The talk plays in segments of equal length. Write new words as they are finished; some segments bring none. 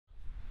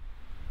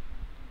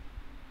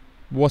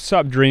What's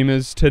up,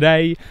 dreamers?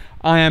 Today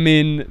I am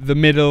in the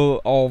middle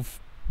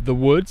of the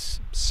woods,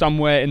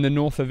 somewhere in the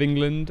north of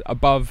England,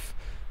 above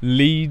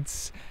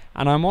Leeds,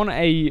 and I'm on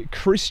a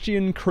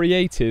Christian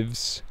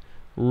creatives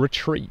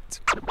retreat.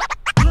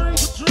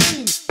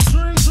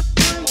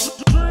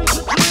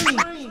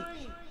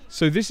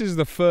 So this is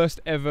the first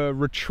ever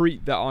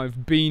retreat that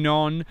I've been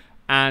on,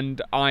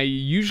 and I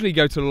usually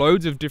go to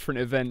loads of different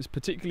events,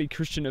 particularly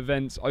Christian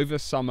events over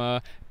summer,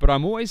 but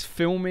I'm always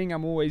filming,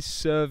 I'm always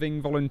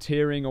serving,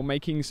 volunteering, or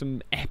making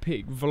some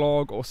epic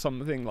vlog or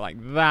something like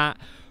that.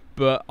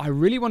 But I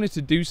really wanted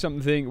to do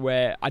something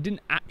where I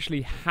didn't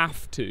actually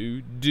have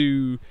to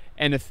do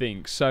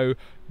anything. So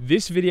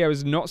this video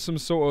is not some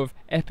sort of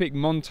epic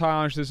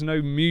montage, there's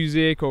no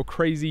music or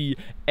crazy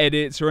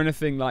edits or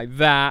anything like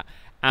that.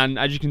 And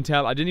as you can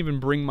tell, I didn't even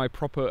bring my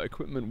proper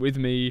equipment with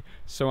me,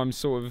 so I'm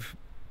sort of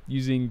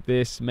using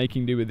this,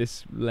 making do with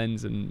this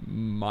lens and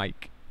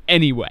mic.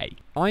 Anyway,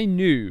 I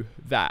knew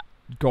that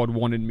God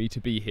wanted me to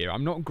be here.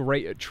 I'm not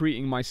great at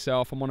treating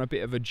myself. I'm on a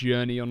bit of a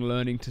journey on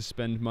learning to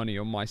spend money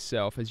on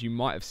myself, as you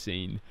might have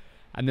seen.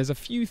 And there's a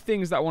few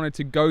things that I wanted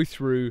to go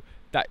through,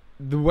 that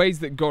the ways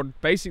that God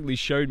basically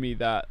showed me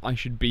that I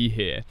should be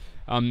here.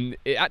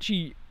 It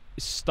actually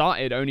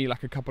started only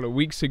like a couple of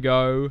weeks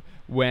ago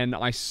when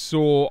I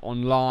saw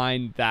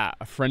online that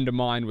a friend of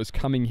mine was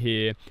coming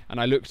here, and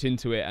I looked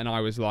into it and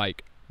I was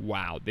like,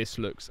 wow, this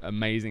looks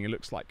amazing. It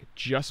looks like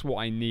just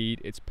what I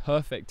need. It's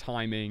perfect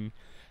timing.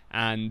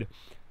 And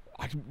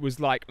I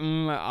was like,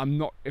 I'm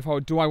not,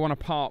 do I want to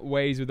part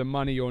ways with the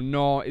money or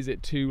not? Is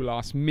it too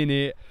last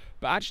minute?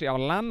 But actually our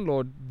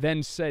landlord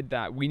then said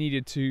that we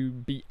needed to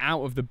be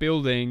out of the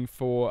building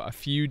for a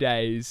few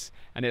days,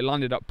 and it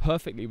landed up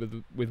perfectly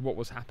with what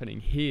was happening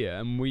here.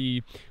 And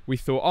we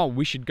thought, oh,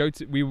 we should go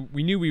to,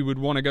 we knew we would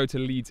want to go to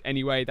Leeds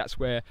anyway. That's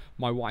where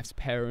my wife's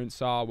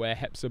parents are, where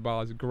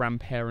Hepzibah's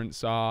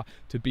grandparents are,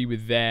 to be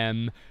with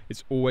them.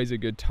 It's always a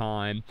good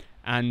time.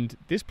 And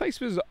this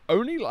place was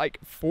only like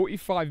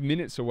 45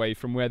 minutes away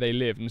from where they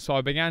live. And so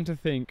I began to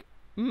think,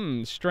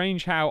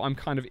 strange how I'm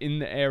kind of in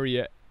the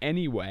area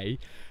anyway.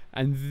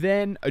 And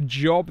then a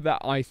job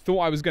that I thought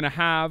I was going to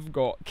have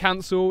got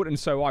cancelled, and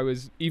so I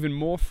was even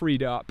more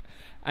freed up.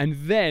 And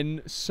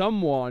then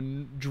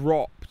someone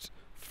dropped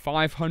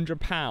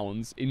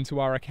 £500 into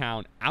our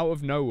account out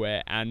of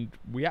nowhere, and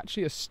we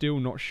actually are still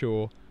not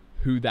sure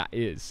who that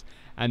is.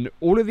 And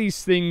all of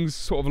these things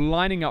sort of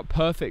lining up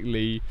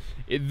perfectly.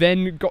 It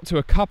then got to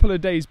a couple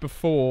of days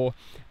before,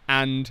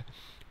 and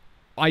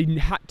I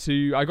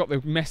got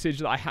the message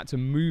that I had to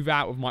move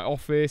out of my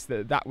office,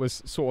 that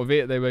was sort of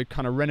it. They were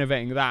kind of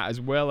renovating that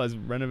as well as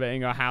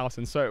renovating our house,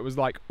 and so it was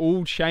like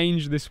all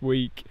changed this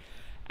week.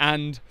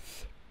 And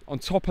on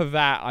top of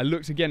that, I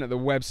looked again at the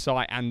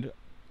website and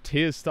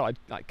tears started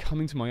like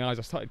coming to my eyes.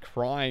 I started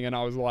crying, and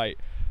I was like,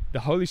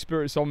 the Holy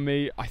Spirit's on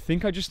me. I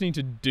think I just need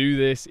to do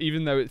this,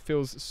 even though it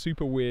feels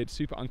super weird,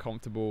 super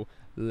uncomfortable.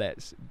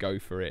 Let's go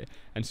for it.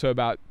 And so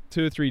about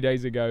 2 or 3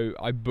 days ago,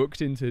 I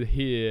booked into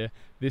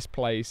this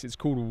place. It's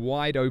called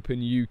Wide Open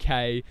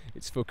UK.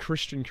 It's for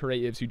Christian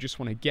creatives who just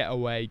want to get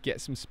away,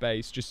 get some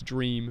space, just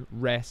dream,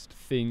 rest,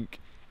 think,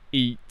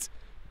 eat,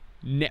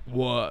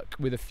 network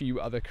with a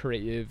few other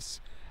creatives.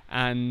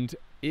 And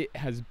it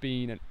has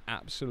been an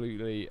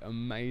absolutely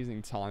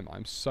amazing time.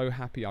 I'm so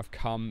happy I've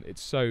come.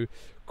 It's so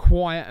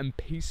quiet and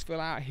peaceful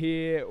out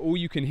here. All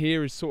you can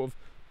hear is sort of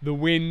the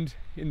wind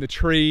in the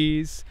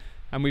trees.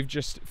 And we've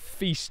just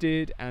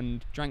feasted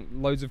and drank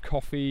loads of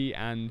coffee,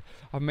 and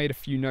I've made a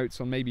few notes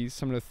on maybe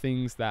some of the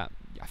things that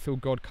I feel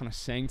God kind of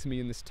saying to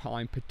me in this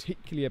time,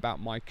 particularly about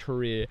my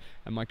career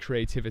and my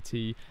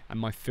creativity and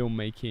my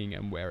filmmaking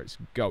and where it's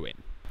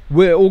going.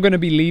 We're all going to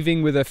be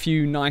leaving with a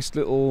few nice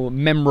little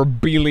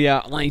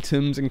memorabilia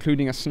items,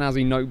 including a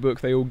snazzy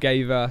notebook they all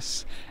gave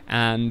us,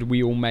 and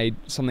we all made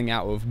something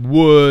out of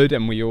wood,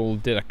 and we all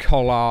did a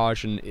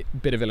collage and a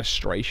bit of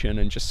illustration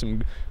and just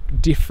some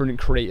different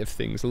creative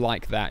things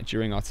like that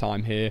during our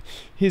time here.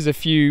 Here's a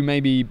few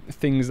maybe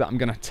things that I'm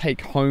going to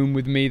take home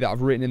with me that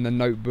I've written in the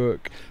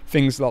notebook.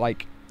 Things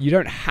like, you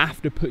don't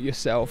have to put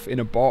yourself in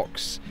a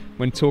box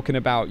when talking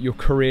about your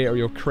career or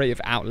your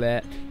creative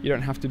outlet. You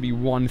don't have to be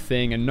one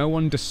thing, and no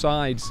one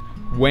decides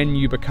when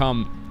you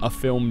become a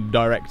film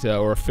director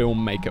or a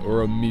filmmaker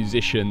or a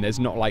musician. There's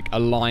not like a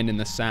line in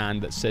the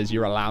sand that says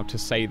you're allowed to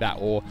say that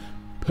or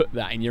put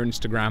that in your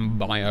Instagram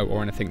bio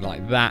or anything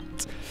like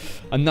that.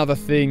 Another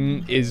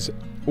thing is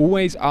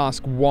always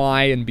ask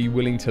why and be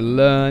willing to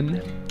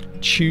learn.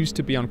 Choose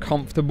to be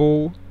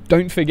uncomfortable.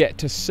 Don't forget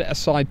to set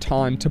aside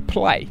time to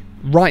play.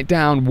 Write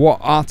down what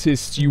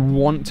artists you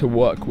want to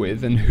work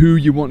with and who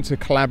you want to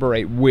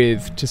collaborate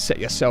with to set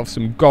yourself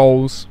some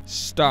goals.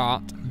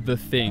 Start the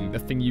thing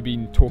you've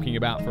been talking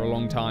about for a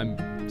long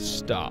time.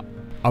 Start.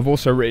 I've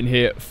also written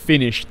here,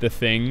 finish the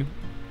thing.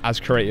 As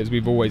creators,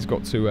 we've always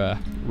got to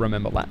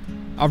remember that.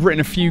 I've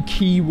written a few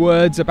key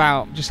words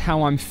about just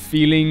how I'm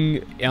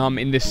feeling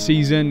in this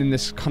season, in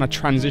this kind of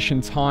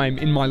transition time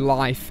in my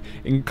life,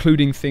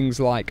 including things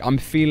like I'm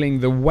feeling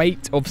the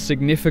weight of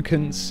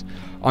significance.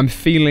 I'm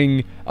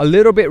feeling a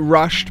little bit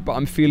rushed, but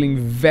I'm feeling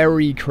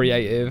very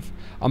creative.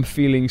 I'm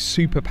feeling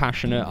super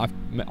passionate.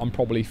 I'm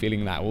probably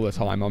feeling that all the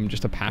time. I'm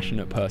just a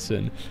passionate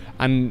person,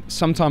 and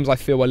sometimes I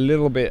feel a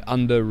little bit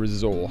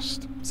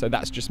under-resourced. So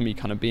that's just me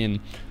kind of being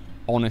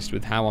honest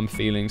with how I'm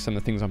feeling, some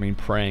of the things I've been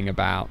praying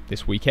about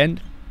this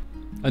weekend.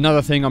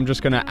 Another thing I'm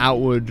just going to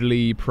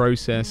outwardly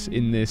process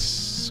in this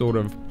sort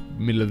of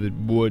middle of the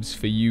woods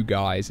for you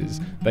guys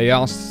is they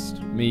asked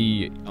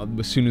me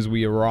as soon as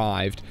we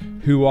arrived,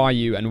 who are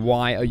you and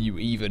why are you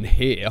even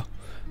here?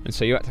 And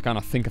so you had to kind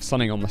of think of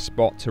something on the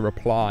spot to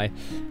reply,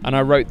 and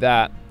I wrote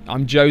that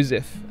I'm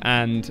Joseph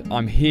and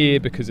I'm here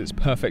because it's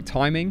perfect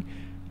timing,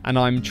 and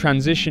I'm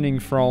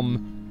transitioning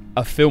from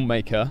a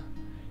filmmaker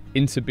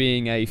into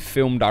being a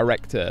film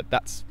director.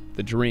 That's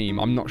the dream.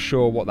 I'm not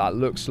sure what that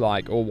looks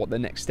like or what the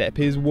next step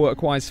is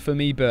work-wise for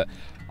me, but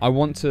I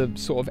want to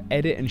sort of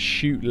edit and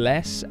shoot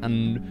less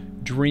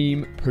and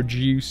dream,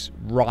 produce,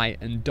 write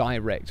and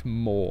direct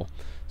more.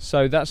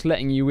 So that's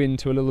letting you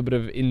into a little bit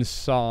of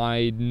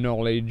inside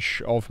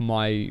knowledge of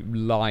my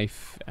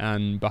life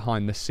and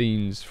behind the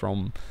scenes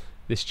from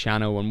this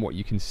channel and what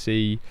you can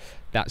see.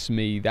 That's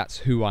me, that's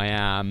who I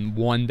am.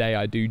 One day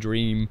I do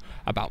dream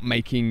about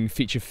making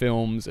feature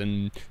films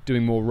and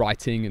doing more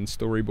writing and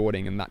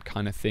storyboarding and that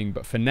kind of thing.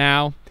 But for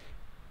now,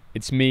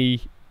 it's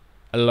me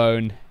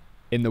alone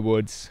in the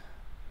woods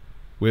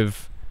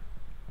with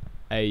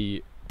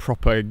a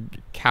proper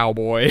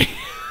cowboy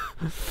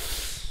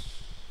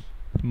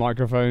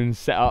microphone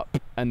set up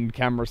and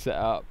camera set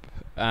up.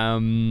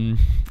 And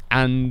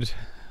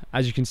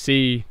as you can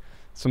see,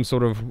 some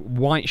sort of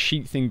white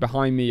sheet thing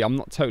behind me. I'm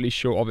not totally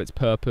sure of its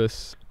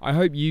purpose. I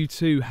hope you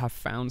too have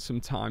found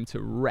some time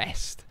to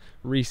rest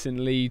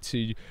recently,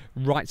 to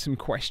write some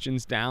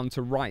questions down,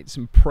 to write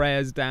some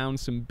prayers down,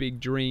 some big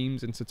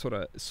dreams, and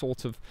to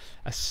sort of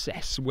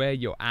assess where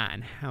you're at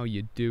and how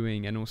you're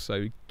doing, and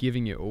also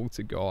giving it all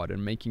to God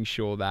and making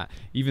sure that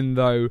even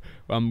though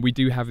we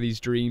do have these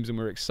dreams and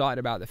we're excited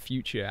about the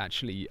future,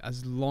 actually,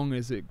 as long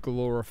as it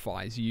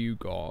glorifies you,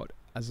 God,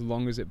 as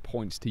long as it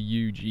points to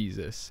you,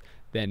 Jesus,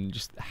 then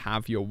just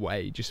have your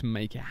way, just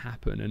make it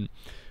happen. And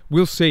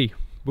we'll see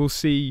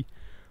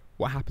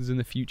what happens in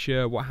the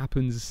future, what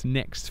happens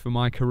next for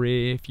my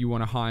career. If you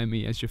want to hire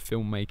me as your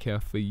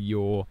filmmaker for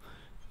your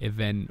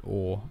event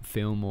or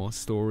film or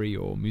story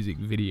or music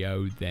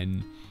video,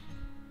 then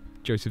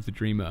Joseph the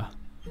Dreamer.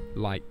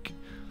 Like,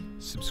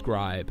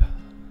 subscribe,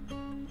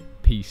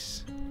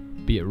 peace,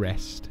 be at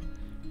rest.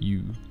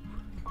 You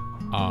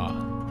are